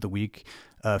pick of the week.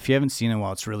 If you haven't seen it,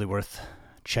 well, it's really worth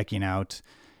checking out.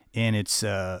 And it's,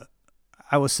 I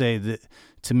will say that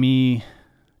to me,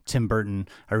 Tim Burton,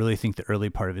 I really think the early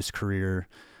part of his career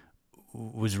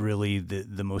was really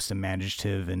the most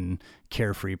imaginative and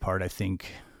carefree part. I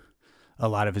think a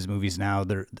lot of his movies now,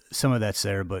 some of that's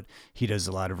there, but he does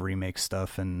a lot of remake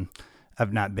stuff, and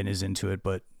I've not been as into it.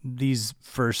 But these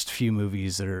first few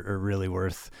movies are really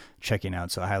worth checking out,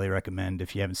 so I highly recommend,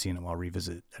 if you haven't seen them, I'll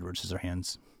revisit Edward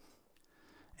Scissorhands.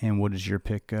 And what is your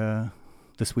pick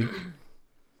this week?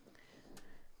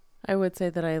 I would say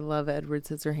that I love Edward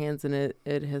Scissorhands, and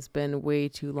it has been way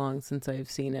too long since I've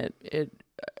seen it.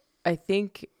 I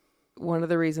think one of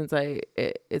the reasons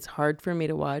it's hard for me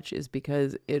to watch is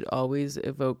because it always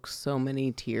evokes so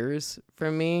many tears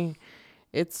from me.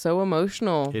 It's so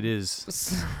emotional. It is.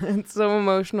 It's so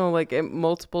emotional, like at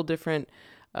multiple different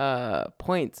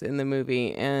points in the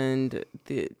movie. And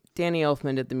Danny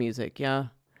Elfman did the music, yeah?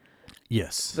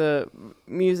 Yes. The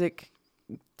music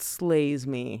slays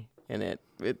me in it.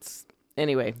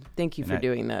 Anyway, thank you for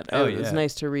doing that. It was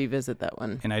nice to revisit that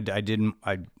one. And I didn't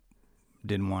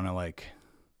want to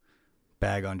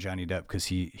bag on Johnny Depp because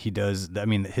he does. I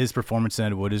mean, his performance in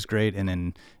Ed Wood is great, and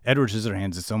in Edward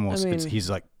Scissorhands, it's almost he's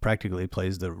like practically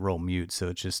plays the role mute. So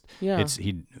it's just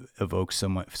he evokes so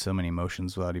many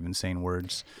emotions without even saying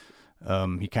words.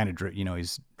 He kind of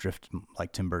he's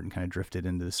like Tim Burton kind of drifted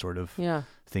into this sort of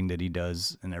thing that he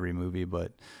does in every movie,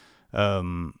 but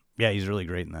he's really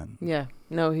great in that. Yeah,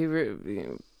 no,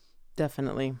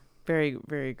 definitely very,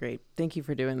 very great. Thank you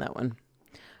for doing that one.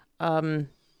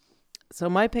 So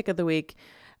my pick of the week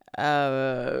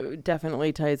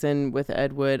definitely ties in with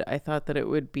Ed Wood. I thought that it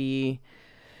would be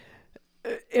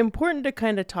important to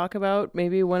kind of talk about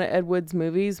maybe one of Ed Wood's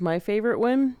movies, my favorite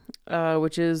one,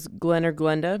 which is Glen or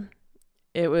Glenda.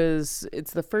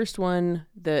 It's the first one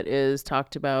that is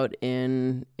talked about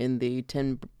in the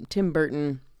Tim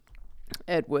Burton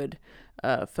Ed Wood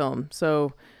film.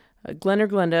 So Glen or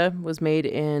Glenda was made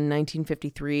in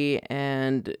 1953,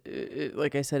 and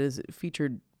like I said, is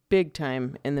featured big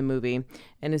time in the movie,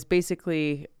 and is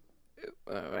basically,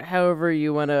 however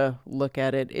you want to look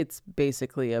at it, it's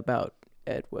basically about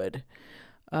Ed Wood.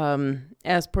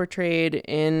 As portrayed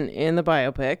in the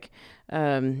biopic,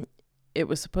 it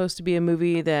was supposed to be a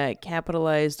movie that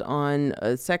capitalized on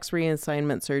a sex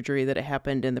reassignment surgery that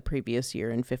happened in the previous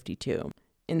year in 1952.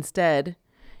 Instead,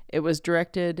 it was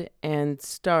directed and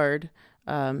starred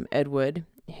Ed Wood,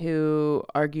 who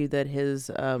argued that his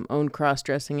own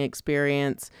cross-dressing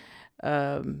experience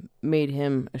made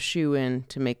him a shoo-in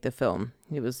to make the film.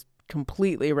 He was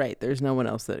completely right. There's no one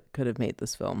else that could have made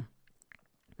this film.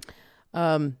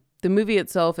 The movie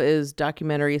itself is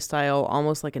documentary style,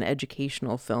 almost like an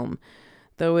educational film,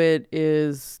 though it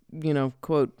is,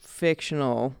 quote,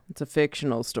 fictional. It's a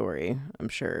fictional story, I'm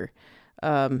sure.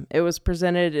 It was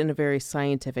presented in a very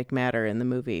scientific manner in the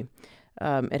movie.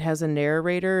 It has a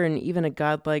narrator and even a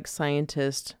godlike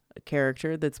scientist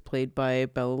character that's played by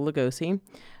Bela Lugosi,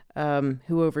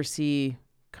 who oversee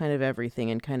kind of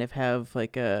everything and kind of have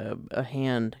like a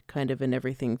hand kind of in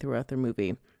everything throughout the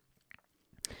movie.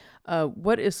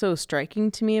 What is so striking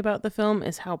to me about the film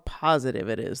is how positive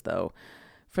it is, though.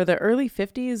 For the early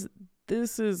 50s,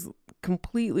 this is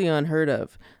completely unheard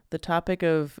of. The topic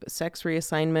of sex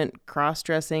reassignment,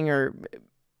 cross-dressing, or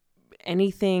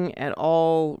anything at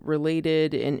all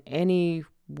related in any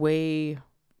way,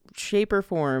 shape, or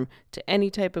form to any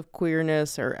type of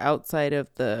queerness or outside of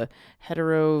the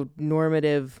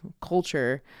heteronormative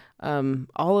culture,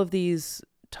 all of these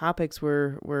topics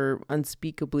were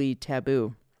unspeakably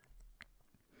taboo.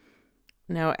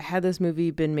 Now, had this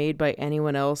movie been made by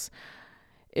anyone else,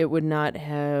 it would not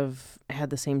have had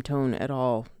the same tone at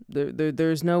all.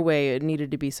 There's no way it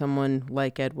needed to be someone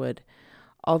like Ed Wood.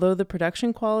 Although the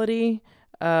production quality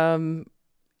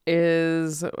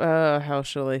is, how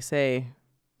shall I say,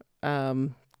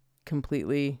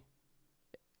 completely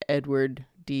Edward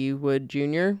D. Wood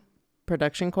Jr.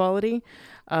 production quality,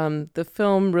 the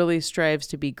film really strives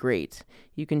to be great.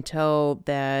 You can tell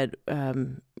that,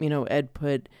 Ed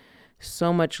put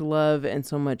so much love and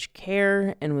so much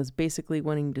care and was basically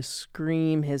wanting to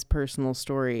scream his personal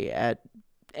story at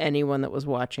anyone that was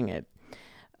watching it.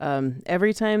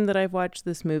 Every time that I've watched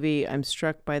this movie, I'm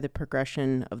struck by the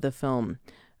progression of the film.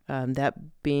 That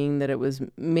being that it was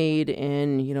made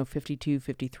in, 52,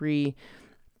 53,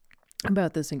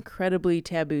 about this incredibly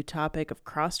taboo topic of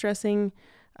cross-dressing.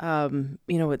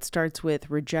 It starts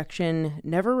with rejection,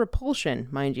 never repulsion,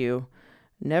 mind you.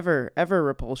 Never, ever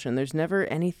repulsion. There's never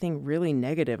anything really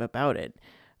negative about it.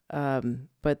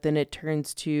 But then it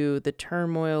turns to the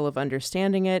turmoil of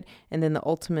understanding it and then the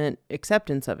ultimate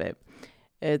acceptance of it.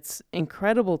 It's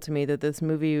incredible to me that this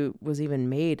movie was even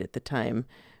made at the time.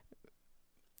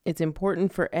 It's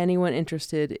important for anyone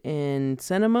interested in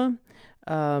cinema,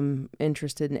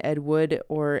 interested in Ed Wood,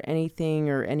 or anything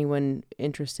or anyone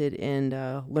interested in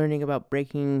learning about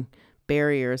breaking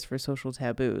barriers for social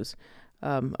taboos.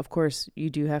 Of course,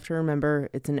 you do have to remember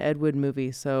it's an Ed Wood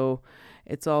movie, so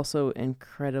it's also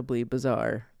incredibly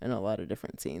bizarre in a lot of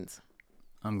different scenes.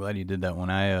 I'm glad you did that one.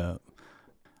 I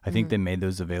think they made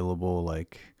those available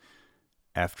like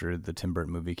after the Tim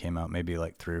Burton movie came out, maybe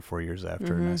like 3 or 4 years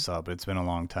after, and I saw it, but it's been a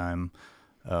long time.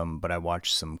 But I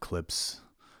watched some clips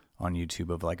on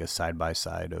YouTube of like a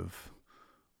side-by-side of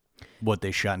what they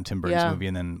shot in Tim Burton's movie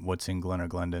and then what's in Glen or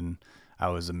Glenda, and I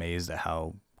was amazed at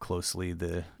how closely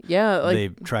they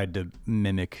tried to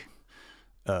mimic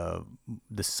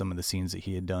some of the scenes that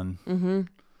he had done. Mm-hmm.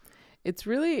 It's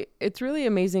really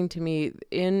amazing to me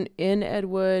in Ed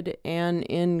Wood and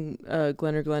in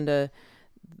Glen or Glenda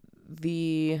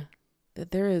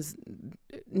that there is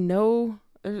no,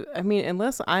 I mean,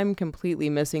 unless I'm completely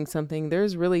missing something,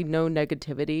 there's really no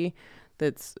negativity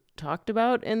that's talked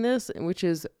about in this, which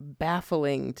is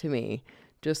baffling to me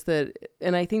Just that,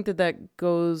 and I think that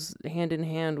goes hand in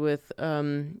hand with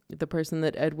the person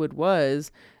that Ed Wood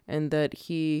was, and that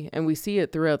and we see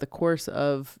it throughout the course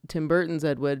of Tim Burton's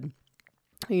Ed Wood.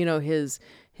 You know, he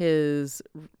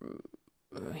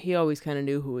always kind of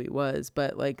knew who he was,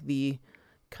 but like the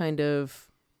kind of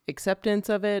acceptance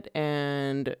of it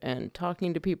and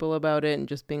talking to people about it and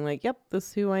just being like, yep, this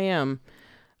is who I am.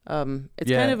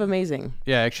 It's kind of amazing.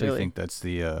 Yeah, I actually really think that's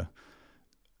the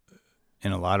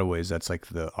in a lot of ways, that's like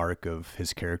the arc of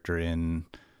his character in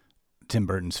Tim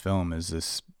Burton's film. Is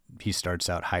this? He starts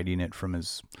out hiding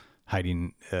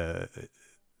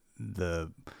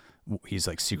he's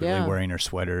like secretly wearing her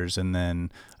sweaters, and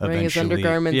then wearing eventually his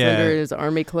undergarments under his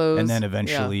army clothes, and then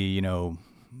eventually, you know,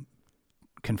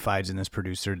 confides in this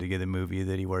producer to get a movie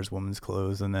that he wears women's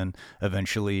clothes, and then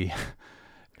eventually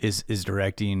is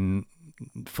directing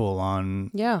full on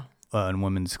in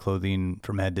women's clothing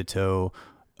from head to toe.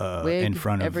 Wig, in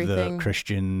front of everything. The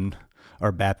Christian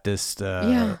or Baptist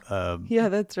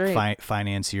that's right.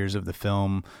 Financiers of the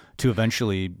film, to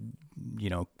eventually,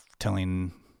 you know,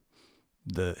 telling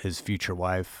his future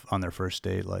wife on their first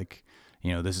date, like,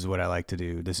 you know, this is what I like to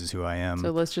do, this is who I am. So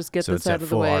let's just get so this it's out that of the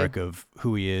full way. arc of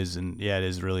who he is, and it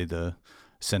is really the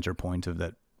center point of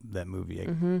that movie.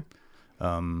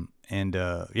 Mm-hmm.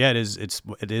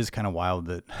 It is kind of wild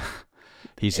that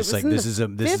he's just like, I'm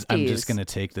just gonna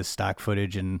take this stock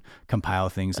footage and compile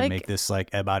things and make this like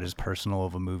about as personal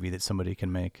of a movie that somebody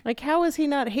can make. Like, how is he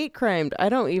not hate crimed? I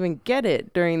don't even get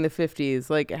it during the 50s.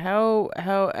 Like, how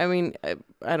I mean,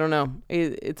 I don't know.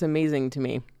 It's amazing to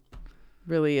me.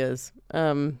 Really is.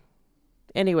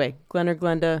 Anyway, Glenn or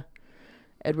Glenda,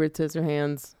 Edward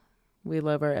Scissorhands. We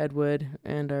love our Ed Wood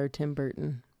and our Tim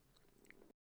Burton.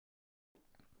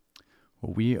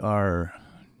 Well, we are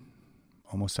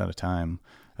almost out of time.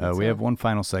 We have one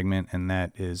final segment, and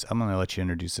that is, I'm going to let you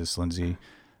introduce this, Lindsay.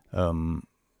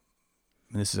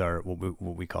 This is our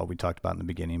what we talked about in the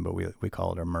beginning, but we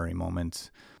call it our Murray moment.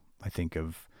 I think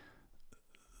of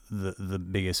the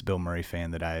biggest Bill Murray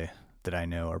fan that I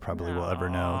know or probably will ever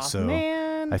know. So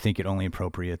man. I think it only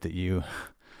appropriate that you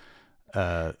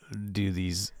do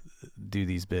these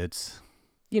bits.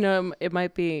 You know, it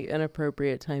might be an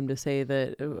appropriate time to say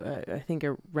that I think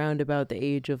around about the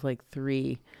age of like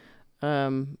 3,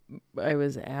 I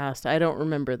was asked, I don't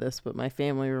remember this, but my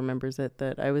family remembers it,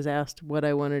 that I was asked what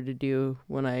I wanted to do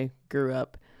when I grew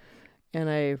up. And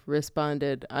I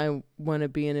responded, I want to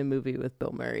be in a movie with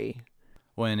Bill Murray.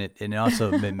 Well, and it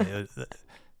also,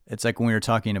 it's like when we were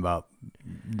talking about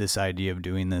this idea of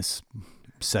doing this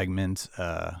segment,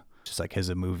 just like, has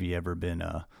a movie ever been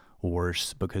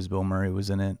worse because Bill Murray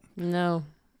was in it? No,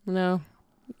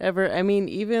 ever. I mean,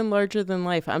 even Larger Than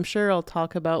Life. I'm sure I'll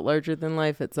talk about Larger Than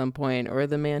Life at some point, or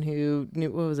The Man Who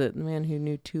Knew, what was it? The Man Who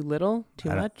Knew Too Little, Too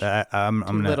Much.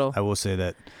 I will say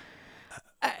that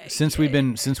since we've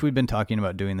been talking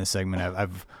about doing this segment,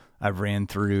 I've ran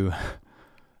through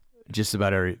just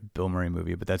about every Bill Murray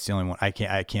movie, but that's the only one I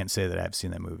can't say that I've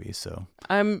seen that movie. So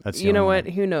you know what?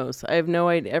 Who knows? I have no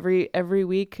idea. Every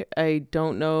week, I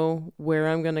don't know where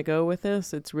I'm going to go with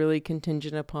this. It's really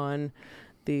contingent upon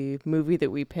the movie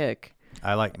that we pick.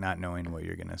 I like not knowing what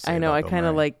you're going to say. I know. I kind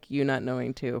of like you not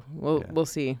knowing too. We'll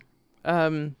see.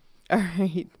 All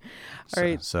right.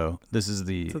 So this is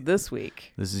this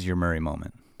week. This is your Murray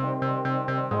moment.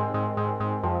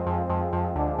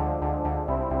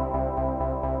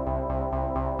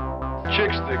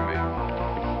 Chicks dig me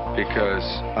because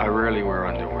I rarely wear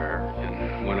underwear,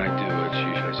 and when I do, it's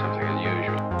usually something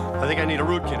unusual. I think I need a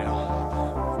root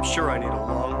canal. I'm sure I need a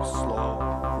long, slow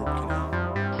root canal.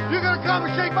 You gonna come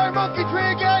and shake my monkey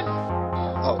tree again?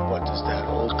 Oh, what does that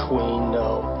old queen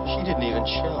know? She didn't even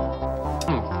show.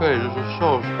 Hey, this is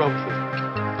so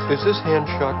scrumptious. Is this hand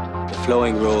shucked? The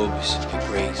flowing robes, the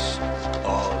grace,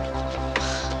 bald,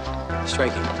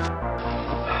 striking.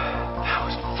 That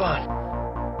was fun.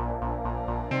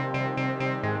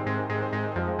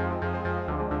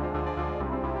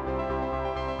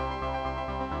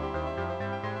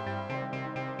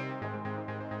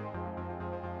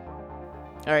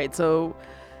 All right, so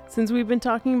since we've been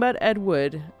talking about Ed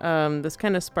Wood, this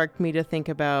kind of sparked me to think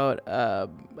about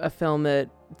a film that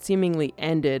seemingly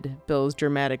ended Bill's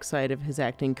dramatic side of his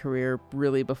acting career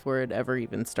really before it ever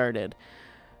even started.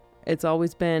 It's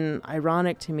always been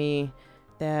ironic to me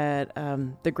that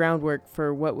the groundwork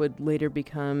for what would later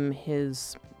become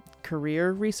his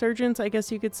career resurgence, I guess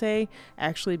you could say,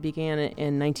 actually began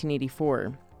in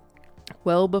 1984.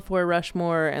 Well before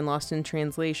Rushmore and Lost in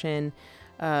Translation,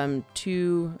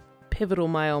 2 pivotal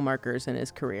mile markers in his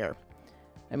career.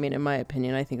 I mean, in my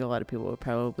opinion, I think a lot of people would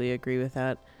probably agree with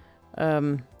that.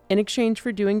 And In exchange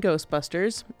for doing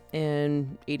Ghostbusters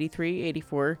in 83,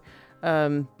 84,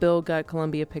 Bill got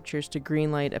Columbia Pictures to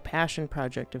greenlight a passion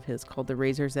project of his called The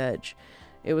Razor's Edge.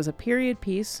 It was a period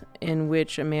piece in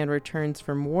which a man returns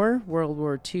from war, World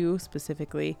War II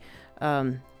specifically,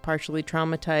 partially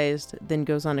traumatized, then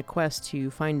goes on a quest to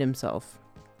find himself.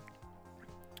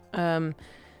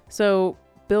 So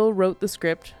Bill wrote the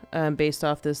script based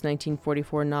off this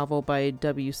 1944 novel by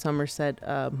W. Somerset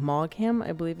Maugham,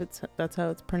 I believe that's how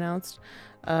it's pronounced,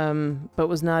 but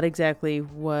was not exactly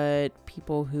what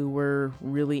people who were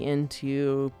really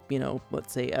into,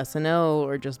 let's say SNL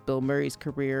or just Bill Murray's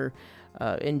career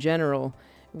in general,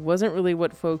 wasn't really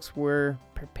what folks were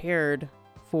prepared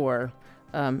for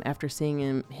after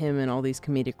seeing him in all these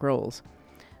comedic roles.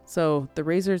 So The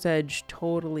Razor's Edge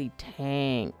totally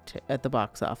tanked at the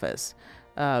box office.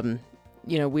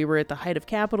 We were at the height of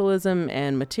capitalism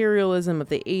and materialism of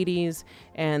the 80s,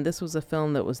 and this was a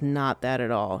film that was not that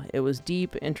at all. It was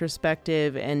deep,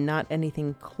 introspective, and not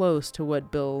anything close to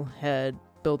what Bill had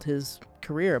built his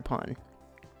career upon.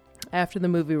 After the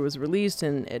movie was released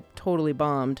and it totally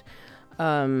bombed,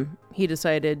 he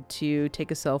decided to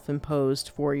take a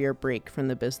self-imposed 4-year break from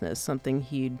the business, something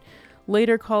he'd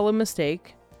later call a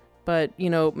mistake. But,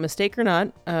 mistake or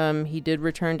not, he did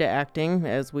return to acting,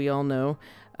 as we all know,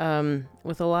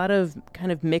 with a lot of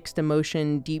kind of mixed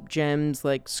emotion, deep gems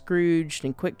like Scrooged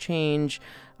and Quick Change,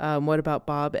 What About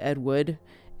Bob, Ed Wood,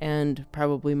 and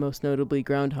probably most notably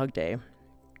Groundhog Day,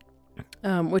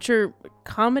 which are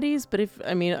comedies. But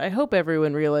I hope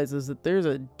everyone realizes that there's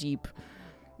a deep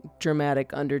dramatic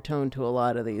undertone to a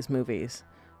lot of these movies.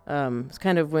 It's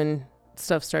kind of when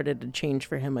stuff started to change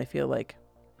for him, I feel like.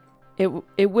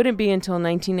 It wouldn't be until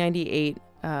 1998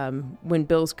 when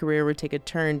Bill's career would take a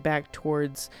turn back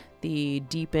towards the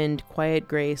deepened, quiet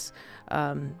grace,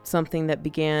 something that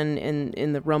began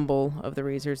in the rumble of The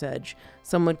Razor's Edge.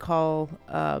 Some would call,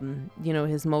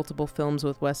 his multiple films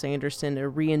with Wes Anderson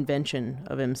a reinvention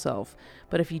of himself.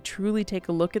 But if you truly take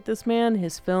a look at this man,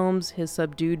 his films, his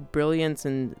subdued brilliance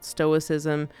and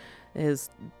stoicism, his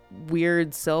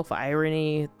weird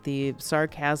self-irony, the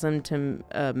sarcasm to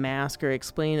mask or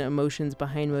explain emotions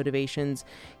behind motivations,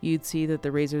 you'd see that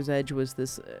The Razor's Edge was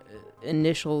this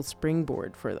initial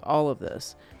springboard for all of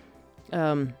this.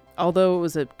 Although it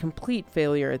was a complete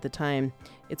failure at the time,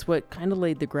 it's what kind of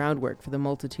laid the groundwork for the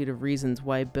multitude of reasons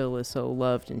why Bill is so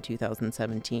loved in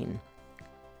 2017.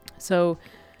 So,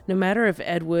 no matter if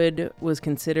Ed Wood was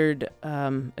considered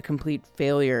a complete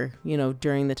failure,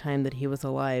 during the time that he was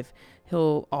alive,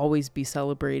 he'll always be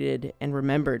celebrated and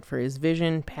remembered for his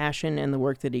vision, passion, and the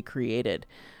work that he created.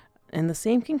 And the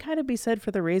same can kind of be said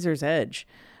for The Razor's Edge.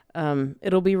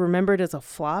 It'll be remembered as a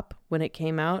flop when it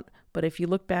came out, but if you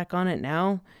look back on it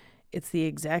now, it's the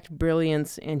exact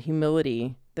brilliance and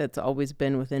humility that's always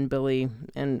been within Billy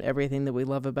and everything that we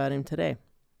love about him today.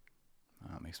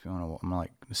 It makes me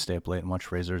want to stay up late and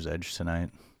watch Razor's Edge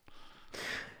tonight.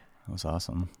 That was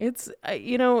awesome. It's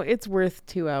it's worth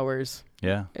 2 hours.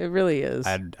 Yeah, it really is.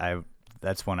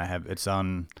 That's one I have. It's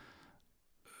on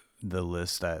the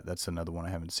list. That's another one I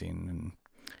haven't seen in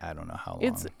I don't know how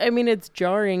long. It's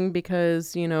jarring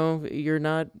because you're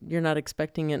not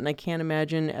expecting it, and I can't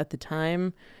imagine at the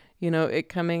time, it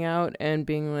coming out and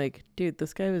being like, dude,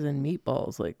 this guy was in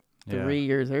Meatballs like 3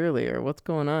 years earlier. What's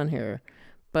going on here?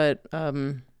 But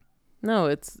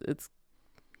no,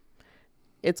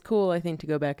 it's cool, I think, to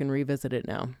go back and revisit it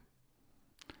now.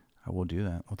 I will do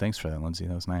that. Well, thanks for that, Lindsay.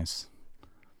 That was nice.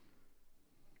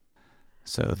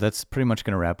 So that's pretty much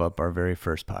going to wrap up our very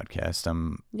first podcast.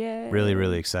 I'm really,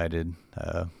 really excited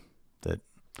that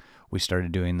we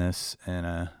started doing this, and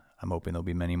I'm hoping there'll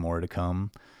be many more to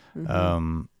come.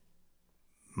 Mm-hmm.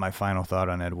 My final thought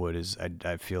on Ed Wood is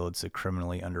I feel it's a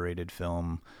criminally underrated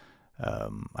film.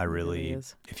 I really,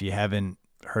 if you haven't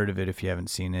heard of it, if you haven't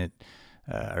seen it,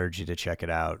 I urge you to check it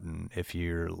out. And if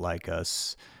you're like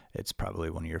us, it's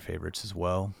probably one of your favorites as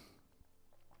well.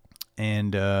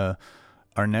 And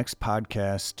our next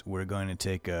podcast, we're going to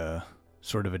take a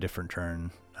sort of a different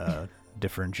turn,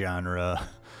 different genre,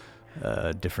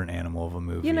 different animal of a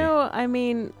movie.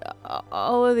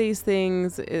 All of these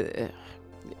things,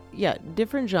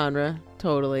 different genre,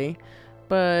 totally,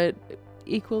 but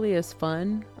equally as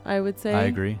fun, I would say. I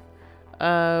agree.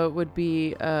 Would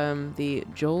be the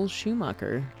Joel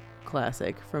Schumacher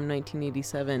classic from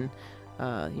 1987.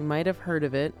 You might have heard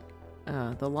of it,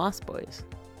 The Lost Boys.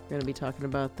 We're going to be talking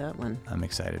about that one. I'm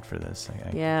excited for this.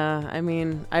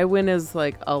 I went as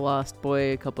like a lost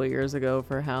boy a couple of years ago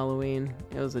for Halloween.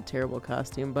 It was a terrible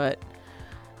costume, but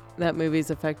that movie's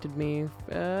affected me,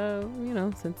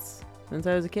 since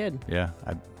I was a kid. Yeah,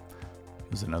 it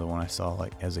was another one I saw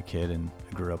like as a kid and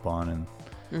grew up on, and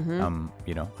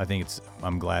I think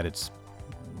I'm glad it's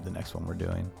the next one we're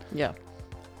doing. Yeah.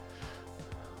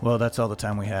 Well, that's all the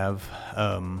time we have.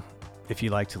 If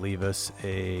you'd like to leave us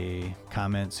a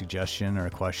comment, suggestion, or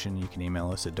a question, you can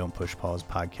email us at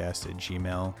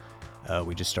don'tpushpauspodcast@gmail.com.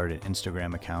 We just started an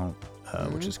Instagram account,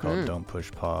 which is called Don't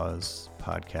Push Pause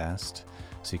Podcast.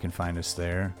 So you can find us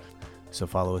there. So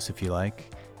follow us if you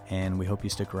like. And we hope you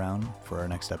stick around for our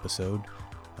next episode.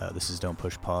 This is Don't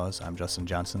Push Pause. I'm Justin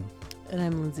Johnson. And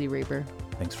I'm Lindsay Raber.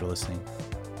 Thanks for listening.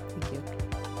 Thank you.